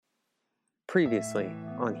Previously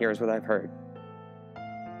on Here's What I've Heard.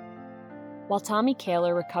 While Tommy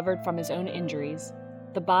Kaler recovered from his own injuries,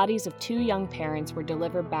 the bodies of two young parents were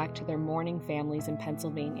delivered back to their mourning families in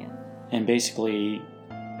Pennsylvania. And basically,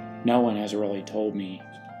 no one has really told me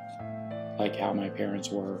like how my parents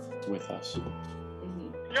were with us.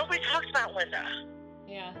 Mm-hmm. Nobody talks about Linda.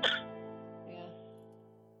 Yeah.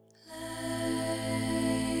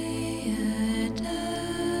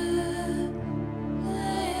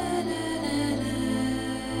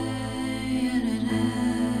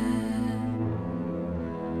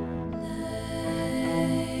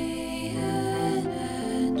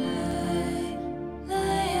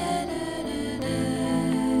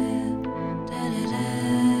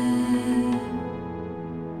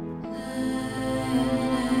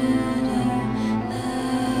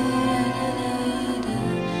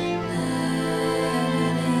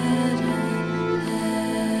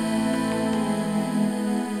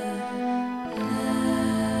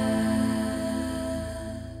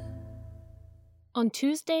 On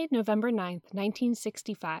Tuesday, November 9th,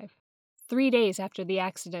 1965, 3 days after the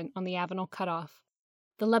accident on the Avenel Cutoff,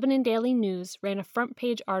 the Lebanon Daily News ran a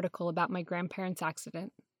front-page article about my grandparents'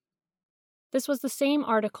 accident. This was the same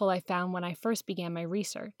article I found when I first began my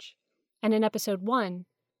research, and in Episode 1,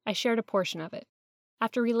 I shared a portion of it.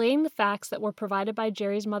 After relaying the facts that were provided by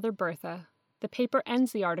Jerry's mother, Bertha, the paper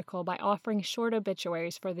ends the article by offering short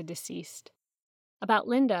obituaries for the deceased. About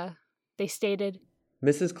Linda, they stated,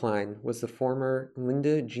 Mrs. Klein was the former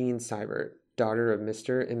Linda Jean Seibert, daughter of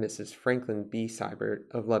Mr. and Mrs. Franklin B. Seibert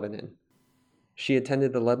of Lebanon. She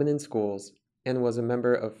attended the Lebanon schools and was a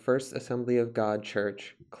member of First Assembly of God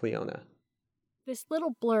Church, Cleona. This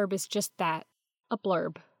little blurb is just that, a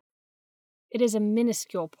blurb. It is a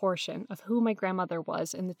minuscule portion of who my grandmother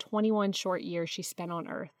was in the 21 short years she spent on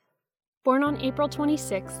Earth. Born on April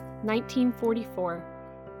 26, 1944,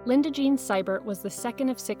 Linda Jean Seibert was the second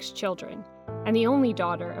of 6 children, and the only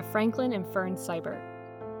daughter of Franklin and Fern Seibert.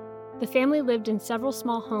 The family lived in several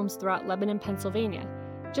small homes throughout Lebanon, Pennsylvania,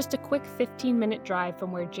 just a quick 15-minute drive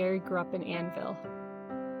from where Jerry grew up in Annville.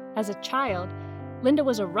 As a child, Linda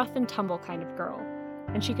was a rough-and-tumble kind of girl,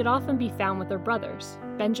 and she could often be found with her brothers,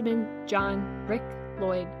 Benjamin, John, Rick,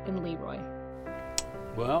 Lloyd, and Leroy.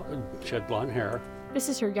 Well, she had blonde hair. This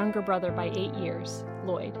is her younger brother by 8 years,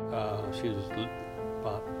 Lloyd. She was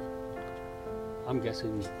about, I'm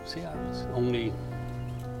guessing, I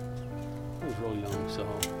was really young, so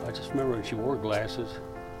I just remember she wore glasses,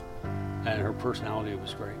 and her personality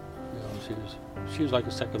was great. You know, she was like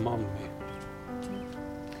a second mom to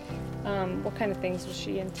me. What kind of things was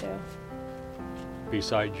she into?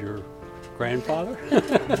 Besides your grandfather?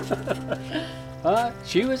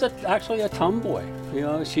 She was actually a tomboy. You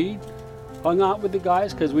know, she hung out with the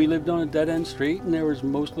guys because we lived on a dead-end street, and there was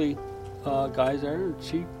mostly guys there. And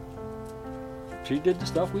she did the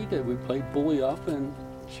stuff we did. We played bully up, and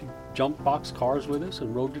she jumped box cars with us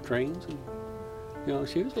and rode the trains. And, you know,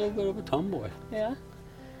 she was a little bit of a tomboy. Yeah.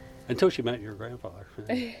 Until she met your grandfather.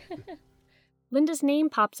 Linda's name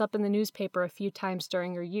pops up in the newspaper a few times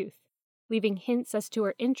during her youth, leaving hints as to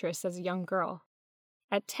her interests as a young girl.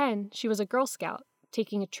 At 10, she was a Girl Scout,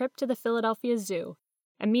 taking a trip to the Philadelphia Zoo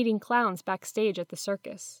and meeting clowns backstage at the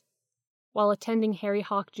circus. While attending Harry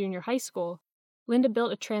Hawk Junior High School, Linda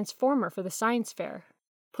built a transformer for the science fair,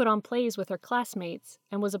 put on plays with her classmates,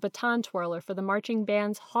 and was a baton twirler for the marching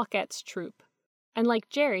band's Hawkettes troupe. And like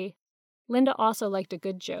Jerry, Linda also liked a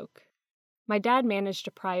good joke. My dad managed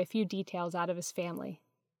to pry a few details out of his family.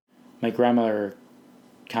 My grandmother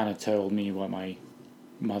kind of told me what my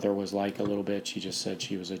mother was like a little bit. She just said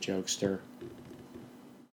she was a jokester.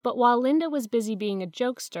 But while Linda was busy being a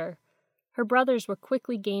jokester, her brothers were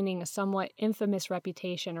quickly gaining a somewhat infamous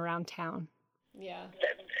reputation around town. Yeah.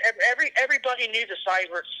 Everybody knew the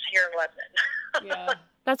Seiberts here in Lebanon. Yeah.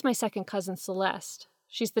 That's my second cousin, Celeste.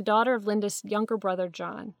 She's the daughter of Linda's younger brother,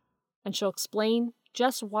 John, and she'll explain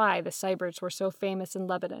just why the Seiberts were so famous in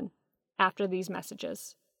Lebanon after these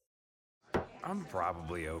messages. I'm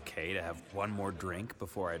probably okay to have one more drink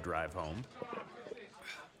before I drive home.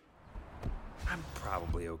 I'm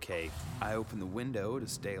probably okay. I open the window to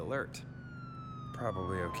stay alert.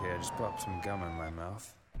 Probably okay. I just popped some gum in my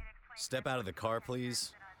mouth. Step out of the car,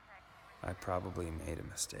 please. I probably made a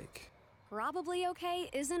mistake. Probably okay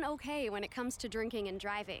isn't okay when it comes to drinking and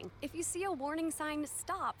driving. If you see a warning sign,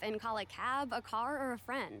 stop and call a cab, a car, or a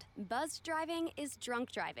friend. Buzzed driving is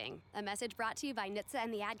drunk driving. A message brought to you by NHTSA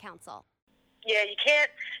and the Ad Council. Yeah,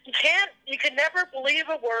 you could never believe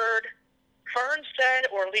a word Fern said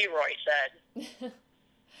or Leroy said.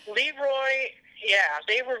 Leroy, yeah,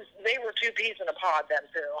 they were two peas in a pod then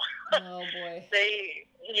too. Oh boy.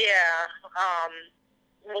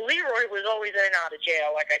 Well, Leroy was always in and out of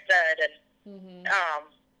jail, like I said, and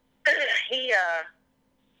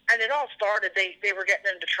and it all started, they were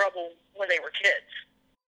getting into trouble when they were kids.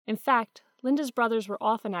 In fact, Linda's brothers were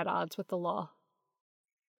often at odds with the law.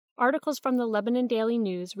 Articles from the Lebanon Daily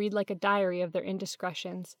News read like a diary of their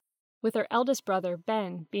indiscretions, with their eldest brother,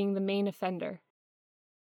 Ben, being the main offender.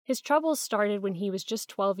 His troubles started when he was just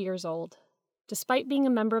 12 years old. Despite being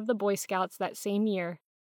a member of the Boy Scouts that same year,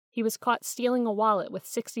 he was caught stealing a wallet with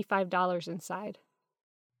 $65 inside.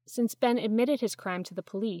 Since Ben admitted his crime to the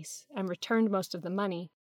police and returned most of the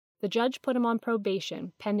money, the judge put him on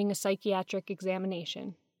probation pending a psychiatric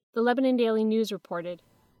examination. The Lebanon Daily News reported,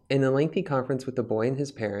 In a lengthy conference with the boy and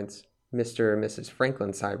his parents, Mr. and Mrs.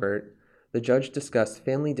 Franklin Seibert, the judge discussed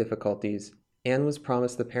family difficulties and was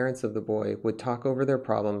promised the parents of the boy would talk over their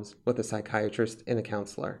problems with a psychiatrist and a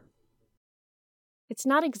counselor. It's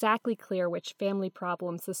not exactly clear which family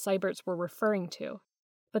problems the Seiberts were referring to,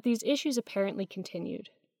 but these issues apparently continued.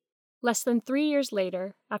 Less than 3 years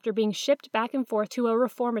later, after being shipped back and forth to a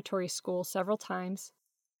reformatory school several times,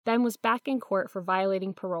 Ben was back in court for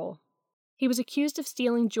violating parole. He was accused of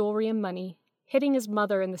stealing jewelry and money, hitting his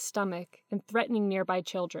mother in the stomach, and threatening nearby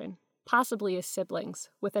children, possibly his siblings,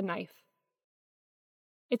 with a knife.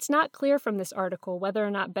 It's not clear from this article whether or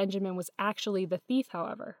not Benjamin was actually the thief,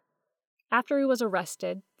 however. After he was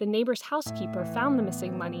arrested, the neighbor's housekeeper found the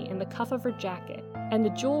missing money in the cuff of her jacket, and the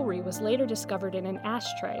jewelry was later discovered in an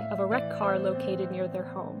ashtray of a wrecked car located near their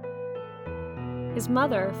home. His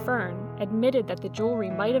mother, Fern, admitted that the jewelry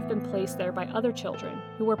might have been placed there by other children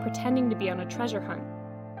who were pretending to be on a treasure hunt.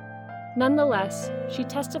 Nonetheless, she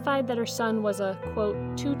testified that her son was a, quote,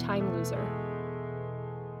 two-time loser.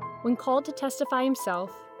 When called to testify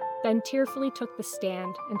himself, Ben tearfully took the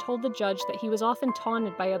stand and told the judge that he was often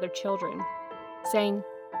taunted by other children, saying,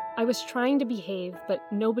 "I was trying to behave, but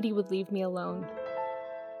nobody would leave me alone."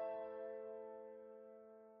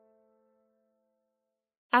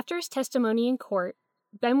 After his testimony in court,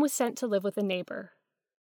 Ben was sent to live with a neighbor.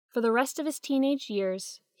 For the rest of his teenage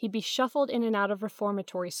years, he'd be shuffled in and out of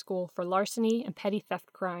reformatory school for larceny and petty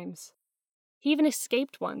theft crimes. He even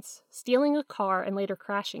escaped once, stealing a car and later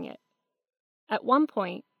crashing it. At one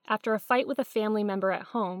point, after a fight with a family member at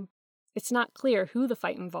home, it's not clear who the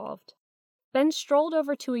fight involved, Ben strolled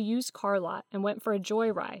over to a used car lot and went for a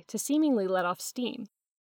joyride to seemingly let off steam.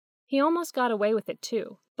 He almost got away with it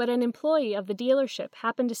too, but an employee of the dealership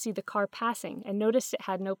happened to see the car passing and noticed it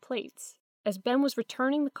had no plates. As Ben was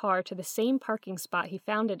returning the car to the same parking spot he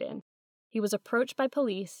found it in, he was approached by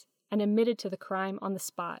police and admitted to the crime on the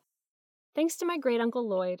spot. Thanks to my great-uncle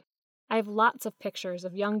Lloyd, I have lots of pictures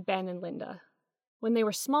of young Ben and Linda. When they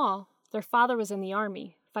were small, their father was in the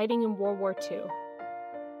Army, fighting in World War II.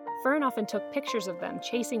 Fern often took pictures of them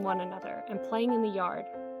chasing one another and playing in the yard,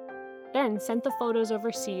 then sent the photos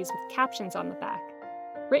overseas with captions on the back,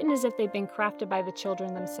 written as if they'd been crafted by the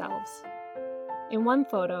children themselves. In one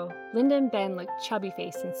photo, Linda and Ben look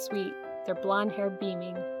chubby-faced and sweet, their blonde hair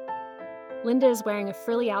beaming. Linda is wearing a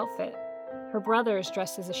frilly outfit. Her brother is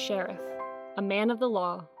dressed as a sheriff, a man of the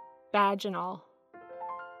law, badge and all.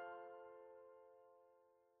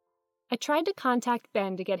 I tried to contact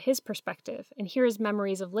Ben to get his perspective and hear his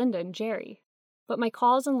memories of Linda and Jerry, but my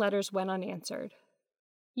calls and letters went unanswered.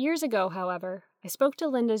 Years ago, however, I spoke to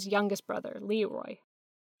Linda's youngest brother, Leroy.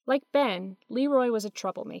 Like Ben, Leroy was a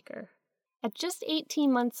troublemaker. At just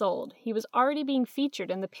 18 months old, he was already being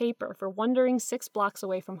featured in the paper for wandering 6 blocks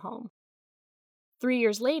away from home. 3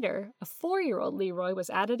 years later, a 4-year-old Leroy was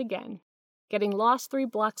at it again, getting lost 3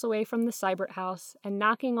 blocks away from the Seibert house and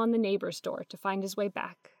knocking on the neighbor's door to find his way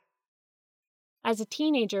back. As a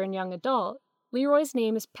teenager and young adult, Leroy's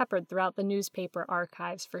name is peppered throughout the newspaper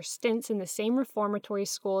archives for stints in the same reformatory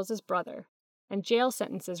school as his brother, and jail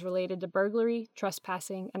sentences related to burglary,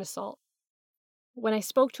 trespassing, and assault. When I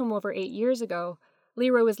spoke to him over 8 years ago,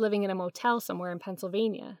 Leroy was living in a motel somewhere in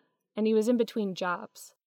Pennsylvania, and he was in between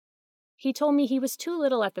jobs. He told me he was too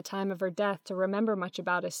little at the time of her death to remember much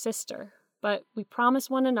about his sister, but we promised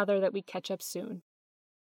one another that we'd catch up soon.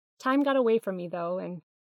 Time got away from me, though, and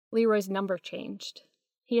Leroy's number changed.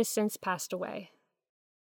 He has since passed away.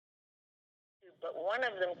 But one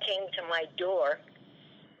of them came to my door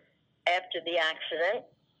after the accident,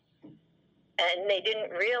 and they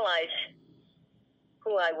didn't realize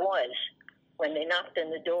who I was when they knocked on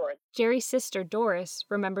the door. Jerry's sister, Doris,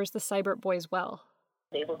 remembers the Seibert boys well.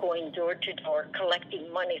 They were going door to door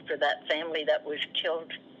collecting money for that family that was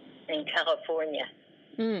killed in California.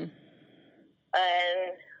 And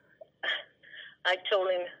I told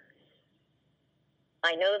him,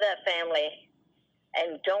 I know that family,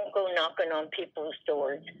 and don't go knocking on people's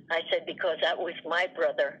doors. I said, because that was my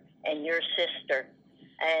brother and your sister,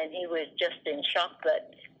 and he was just in shock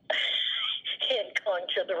that he had gone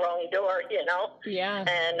to the wrong door, Yeah.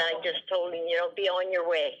 And I just told him, be on your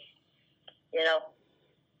way.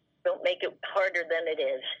 Don't make it harder than it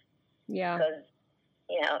is. Yeah. Because,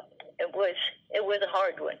 it was a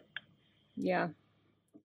hard one. Yeah.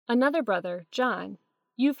 Another brother, John,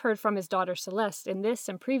 you've heard from his daughter Celeste in this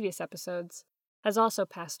and previous episodes, has also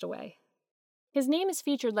passed away. His name is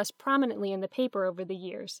featured less prominently in the paper over the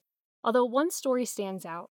years, although one story stands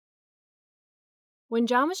out. When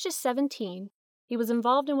John was just 17, he was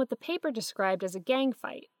involved in what the paper described as a gang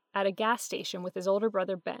fight at a gas station with his older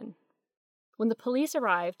brother Ben. When the police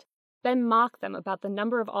arrived, Ben mocked them about the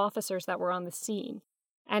number of officers that were on the scene,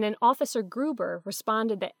 and an Officer Gruber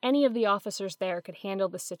responded that any of the officers there could handle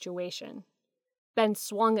the situation. Ben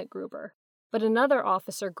swung at Gruber, but another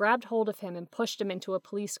officer grabbed hold of him and pushed him into a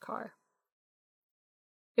police car.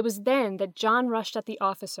 It was then that John rushed at the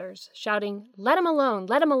officers, shouting, "Let him alone!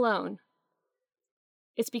 Let him alone!"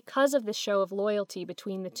 It's because of this show of loyalty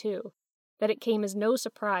between the two that it came as no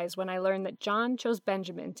surprise when I learned that John chose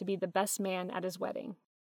Benjamin to be the best man at his wedding.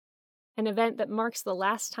 An event that marks the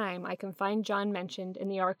last time I can find John mentioned in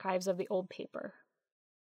the archives of the old paper.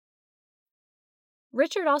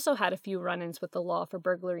 Richard also had a few run-ins with the law for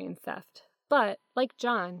burglary and theft, but, like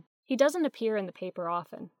John, he doesn't appear in the paper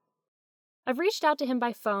often. I've reached out to him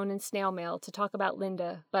by phone and snail mail to talk about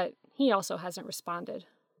Linda, but he also hasn't responded.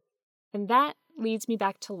 And that leads me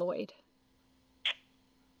back to Lloyd.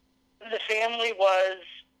 The family was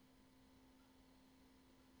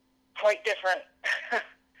quite different.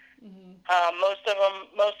 Most of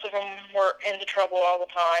them were into trouble all the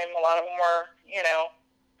time. A lot of them were,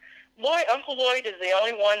 Uncle Lloyd is the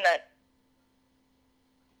only one that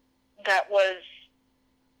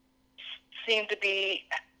seemed to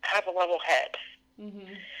have a level head.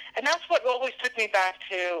 Mm-hmm. And that's what always took me back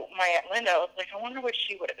to my Aunt Linda. I was like, I wonder what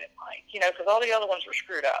she would have been like, because all the other ones were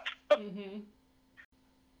screwed up. Mm-hmm.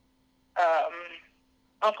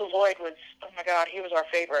 Uncle Lloyd was, oh my God, he was our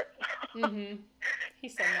favorite. Mm-hmm.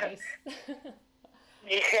 He's so nice.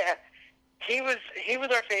 Yeah, he was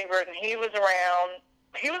our favorite, and he was around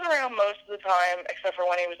most of the time, except for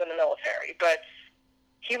when he was in the military. But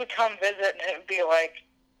he would come visit, and it would be like,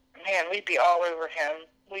 man, we'd be all over him.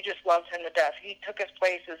 We just loved him to death. He took us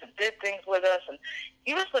places and did things with us, and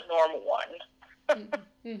he was the normal one.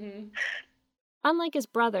 Mm-hmm. Unlike his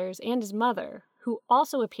brothers and his mother, who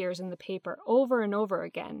also appears in the paper over and over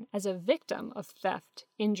again as a victim of theft,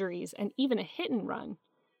 injuries, and even a hit and run,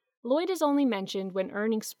 Lloyd is only mentioned when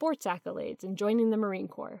earning sports accolades and joining the Marine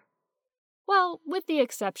Corps. Well, with the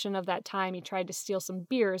exception of that time he tried to steal some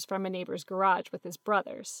beers from a neighbor's garage with his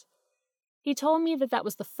brothers. He told me that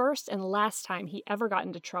was the first and last time he ever got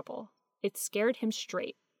into trouble. It scared him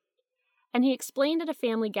straight. And he explained at a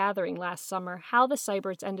family gathering last summer how the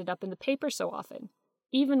Seiberts ended up in the paper so often,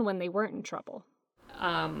 even when they weren't in trouble.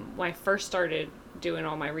 When I first started doing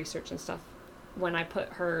all my research and stuff, when I put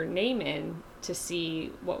her name in to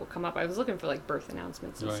see what would come up, I was looking for birth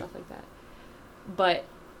announcements and stuff like that. But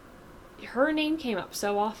her name came up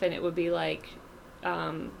so often, it would be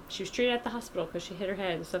she was treated at the hospital because she hit her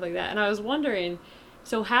head and stuff like that. And I was wondering,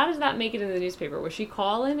 so how does that make it in the newspaper? Was she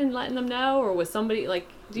calling and letting them know, or was somebody,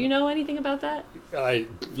 do you know anything about that?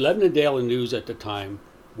 Lebanon Daily News at the time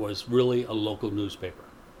was really a local newspaper.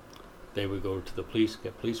 They would go to the police,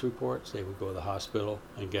 get police reports. They would go to the hospital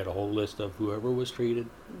and get a whole list of whoever was treated.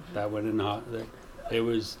 Mm-hmm. That went in the hospital. It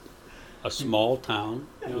was a small town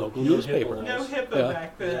local newspaper. No HIPAA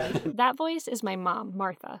back then. That voice is my mom,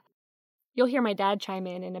 Martha. You'll hear my dad chime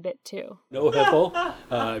in a bit too. No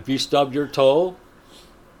HIPAA. If you stubbed your toe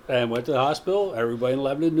and went to the hospital, everybody in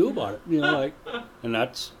Lebanon knew about it. And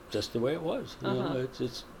that's just the way it was.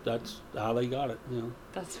 That's how they got it.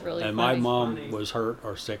 That's really and funny. My mom was hurt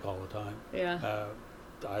or sick all the time. Yeah.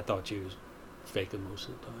 I thought she was faking most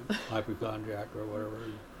of the time, hypochondriac or whatever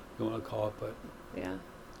you want to call it. But yeah,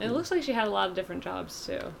 and it looks like she had a lot of different jobs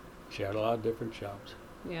too. She had a lot of different jobs.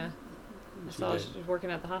 Yeah. I saw she was working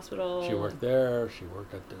at the hospital. She worked there. She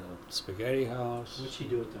worked at the spaghetti house. What'd she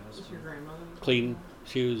do at the house? Was your grandmother? Cleaning.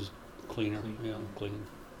 She was cleaner. Cleaning.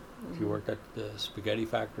 Mm-hmm. She worked at the spaghetti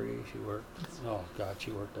factory. She worked. Oh God,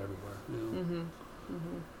 she worked everywhere. Mm-hmm.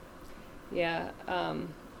 Mm-hmm. Yeah.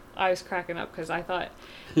 I was cracking up because I thought,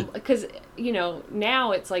 because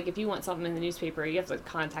now it's if you want something in the newspaper, you have to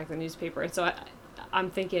contact the newspaper, and so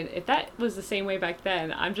I'm thinking, if that was the same way back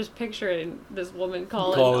then, I'm just picturing this woman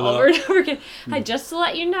calling over and over again. Hi, just to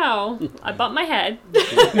let you know, I bumped my head.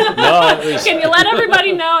 Can you let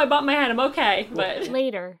everybody know I bumped my head? I'm okay. But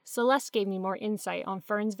later, Celeste gave me more insight on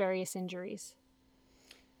Fern's various injuries.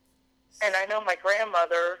 And I know my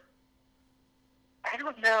grandmother I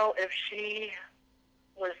don't know if she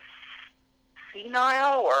was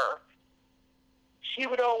senile or she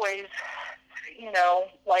would always,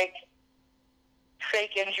 like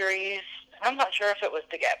fake injuries. I'm not sure if it was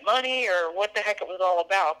to get money or what the heck it was all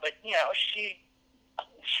about, but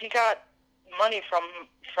she got money from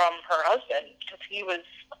her husband because he was,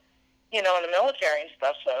 in the military and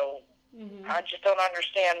stuff. So I just don't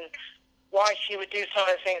understand why she would do some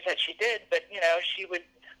of the things that she did. But she would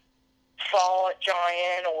fall at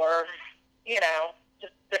Giant or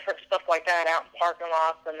just different stuff like that out in parking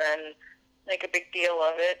lots, and then make a big deal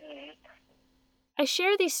of it. And I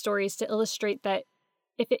share these stories to illustrate that,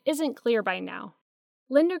 if it isn't clear by now,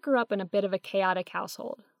 Linda grew up in a bit of a chaotic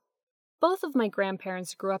household. Both of my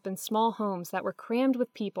grandparents grew up in small homes that were crammed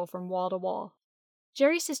with people from wall to wall.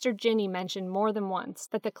 Jerry's sister Ginny mentioned more than once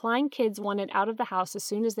that the Klein kids wanted out of the house as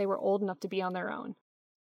soon as they were old enough to be on their own.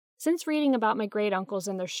 Since reading about my great-uncles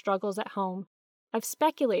and their struggles at home, I've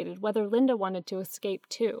speculated whether Linda wanted to escape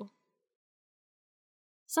too.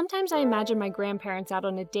 Sometimes I imagine my grandparents out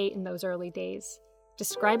on a date in those early days,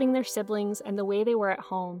 describing their siblings and the way they were at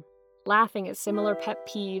home, laughing at similar pet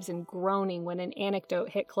peeves and groaning when an anecdote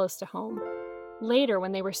hit close to home. Later,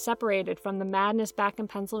 when they were separated from the madness back in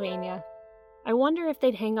Pennsylvania, I wonder if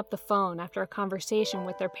they'd hang up the phone after a conversation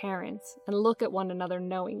with their parents and look at one another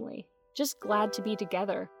knowingly, just glad to be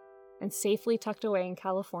together and safely tucked away in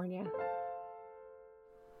California.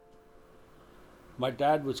 My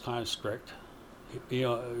dad was kind of strict. It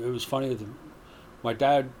was funny. My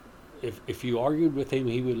dad, if you argued with him,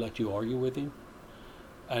 he would let you argue with him.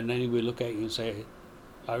 And then he would look at you and say,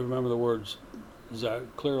 I remember the words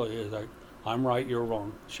clearly, I'm right, you're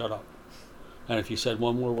wrong, shut up. And if you said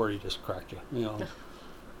one more word, he just cracked you.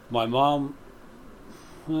 My mom,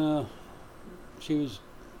 she was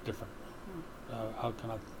different. How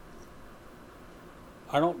can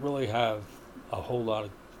I don't really have a whole lot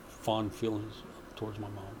of fond feelings towards my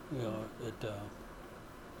mom.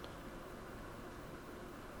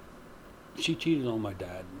 She cheated on my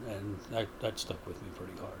dad, and that stuck with me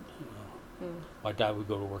pretty hard. My dad would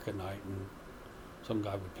go to work at night, and some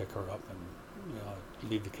guy would pick her up and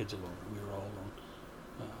leave the kids alone. We were all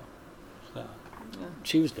alone.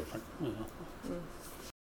 She was different.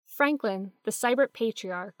 Franklin, the Seibert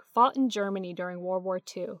patriarch, fought in Germany during World War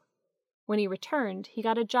II. When he returned, he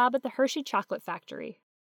got a job at the Hershey Chocolate Factory.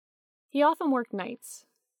 He often worked nights,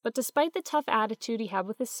 but despite the tough attitude he had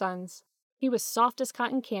with his sons, he was soft as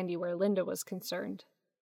cotton candy where Linda was concerned.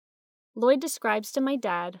 Lloyd describes to my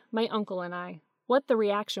dad, my uncle, and I what the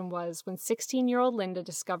reaction was when 16-year-old Linda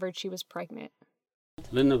discovered she was pregnant.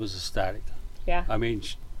 Linda was ecstatic. Yeah. I mean,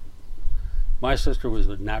 my sister was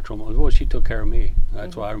the natural mom. Well, she took care of me.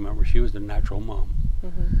 That's why I remember. She was the natural mom.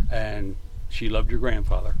 And she loved your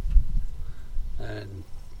grandfather. And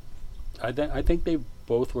I think they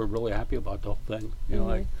both were really happy about the whole thing.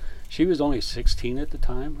 Like, she was only 16 at the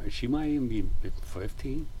time. She might even be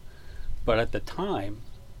 15. But at the time,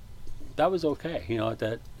 that was okay. At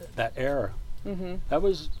that era. That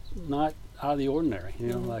was not out of the ordinary.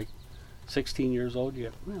 Like 16 years old,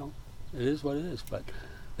 it is what it is. But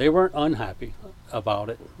they weren't unhappy about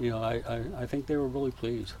it. I think they were really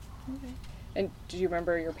pleased. Okay. And do you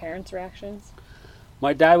remember your parents' reactions?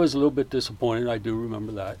 My dad was a little bit disappointed. I do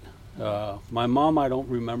remember that. My mom, I don't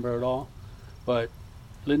remember at all. But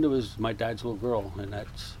Linda was my dad's little girl, and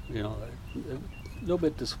that's, a little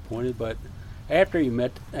bit disappointed. But after he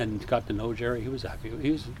met and got to know Jerry, he was happy.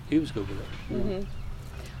 He was good with it.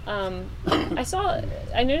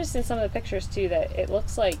 I noticed in some of the pictures too that it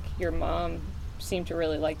looks like your mom seemed to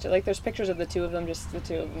really like Jerry. Like, there's pictures of the two of them, just the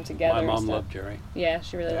two of them together. My mom loved Jerry. Yeah,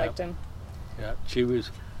 she really liked him. Yeah, she was.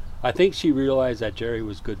 I think she realized that Jerry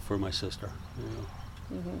was good for my sister.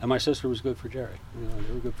 And my sister was good for Jerry.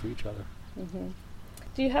 They were good for each other.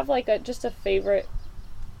 Do you have like just a favorite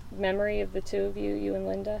memory of the two of you, you and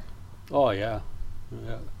Linda? Oh yeah.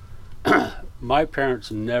 My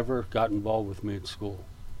parents never got involved with me in school.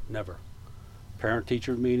 Never.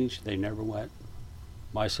 Parent-teacher meetings, they never went.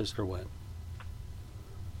 My sister went.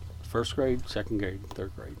 First grade, second grade,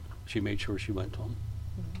 third grade. She made sure she went to them.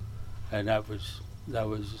 And that was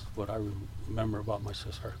what I remember about my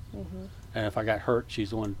sister. And if I got hurt, she's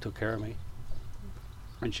the one that took care of me.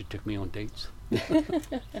 And she took me on dates.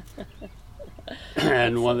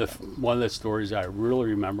 And one of the stories I really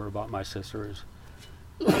remember about my sister is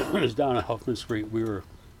it was down on Huffman Street. We were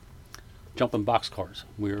jumping boxcars.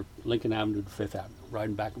 We were Lincoln Avenue to Fifth Avenue,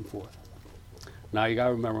 riding back and forth. Now you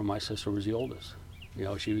gotta remember, my sister was the oldest.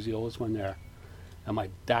 She was the oldest one there. And my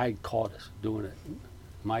dad caught us doing it.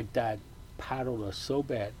 My dad paddled us so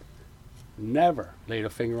bad, never laid a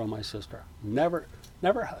finger on my sister. Never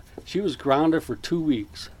She was grounded for 2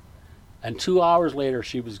 weeks, and 2 hours later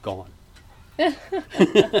she was gone.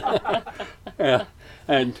 Yeah.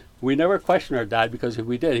 And we never questioned our dad, because if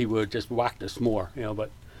we did, he would have just whacked us more,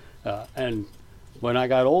 But and when I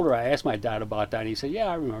got older, I asked my dad about that, and he said, "Yeah,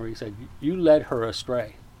 I remember." He said, "You led her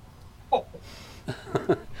astray." Oh.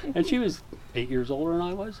 And she was 8 years older than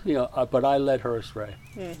I was, but I led her astray.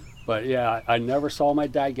 Mm. But yeah, I never saw my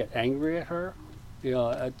dad get angry at her.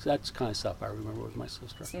 That's kind of stuff I remember with my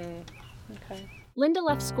sister. Mm. Okay. Linda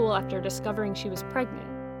left school after discovering she was pregnant,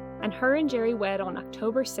 and her and Jerry wed on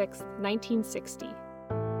October 6, 1960.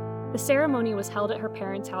 The ceremony was held at her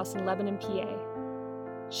parents' house in Lebanon, PA.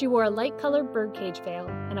 She wore a light-colored birdcage veil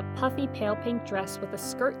and a puffy pale pink dress with a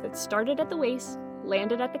skirt that started at the waist,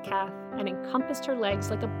 landed at the calf, and encompassed her legs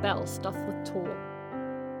like a bell stuffed with tulle.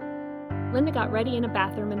 Linda got ready in a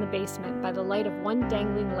bathroom in the basement by the light of one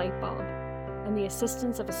dangling light bulb and the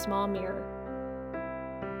assistance of a small mirror.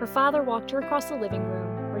 Her father walked her across the living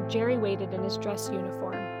room, where Jerry waited in his dress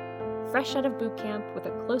uniform, fresh out of boot camp with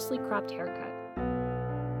a closely cropped haircut.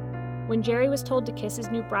 When Jerry was told to kiss his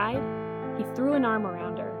new bride, he threw an arm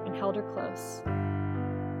around her and held her close.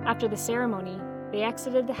 After the ceremony, they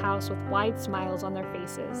exited the house with wide smiles on their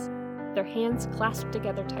faces, their hands clasped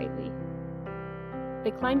together tightly.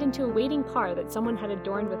 They climbed into a waiting car that someone had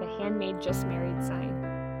adorned with a handmade "Just Married" sign.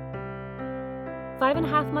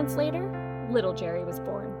 5.5 months later, little Jerry was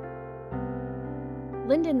born.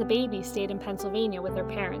 Linda and the baby stayed in Pennsylvania with their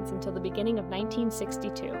parents until the beginning of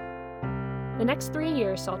 1962. The next 3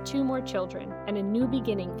 years saw 2 more children and a new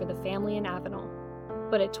beginning for the family in Avenel.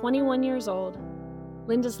 But at 21 years old,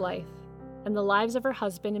 Linda's life, and the lives of her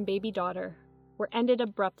husband and baby daughter, were ended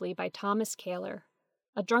abruptly by Thomas Kaler,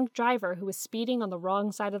 a drunk driver who was speeding on the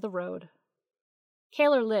wrong side of the road.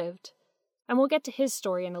 Kaler lived, and we'll get to his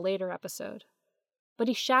story in a later episode, but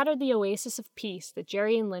he shattered the oasis of peace that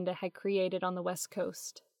Jerry and Linda had created on the West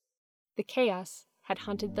Coast. The chaos had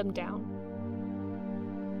hunted them down.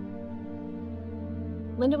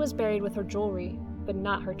 Linda was buried with her jewelry, but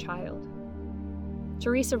not her child.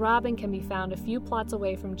 Teresa Robin can be found a few plots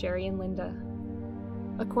away from Jerry and Linda.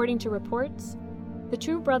 According to reports, the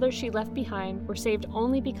two brothers she left behind were saved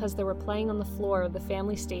only because they were playing on the floor of the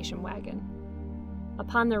family station wagon.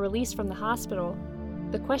 Upon their release from the hospital,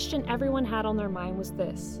 the question everyone had on their mind was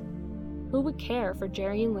this: who would care for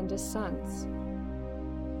Jerry and Linda's sons?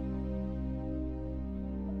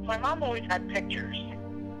 My mom always had pictures,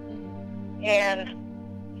 and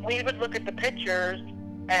we would look at the pictures,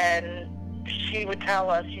 and she would tell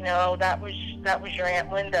us, that was your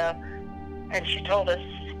Aunt Linda, and she told us,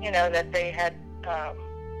 that they had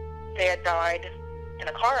died in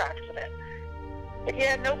a car accident. But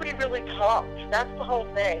yeah, nobody really talked. That's the whole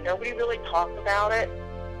thing. Nobody really talked about it,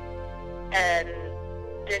 and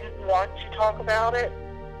didn't want to talk about it,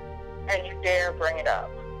 and you dare bring it up.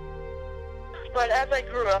 But as I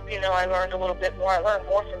grew up, I learned a little bit more. I learned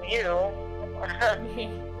more from you,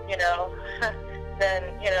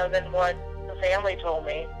 than what the family told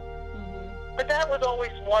me. Mm-hmm. But that was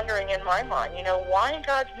always wondering in my mind, why in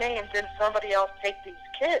God's name didn't somebody else take these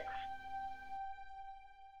kids?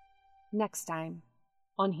 Next time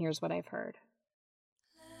on Here's What I've Heard.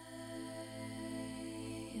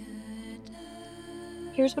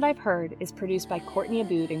 Here's What I've Heard is produced by Courtney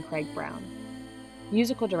Aboud and Craig Brown.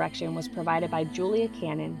 Musical direction was provided by Julia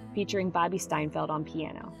Cannon, featuring Bobby Steinfeld on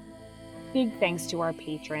piano. Big thanks to our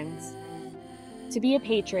patrons. To be a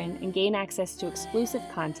patron and gain access to exclusive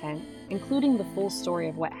content, including the full story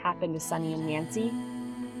of what happened to Sonny and Nancy,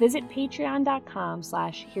 visit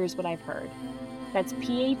patreon.com/Here's What I've Heard. That's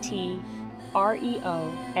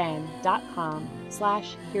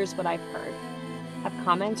patreon.com/Here's What I've Heard. Have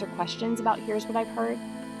comments or questions about Here's What I've Heard?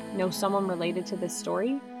 Know someone related to this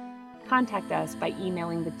story? Contact us by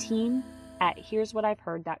emailing the team at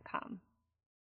here'swhatI'veheard.com.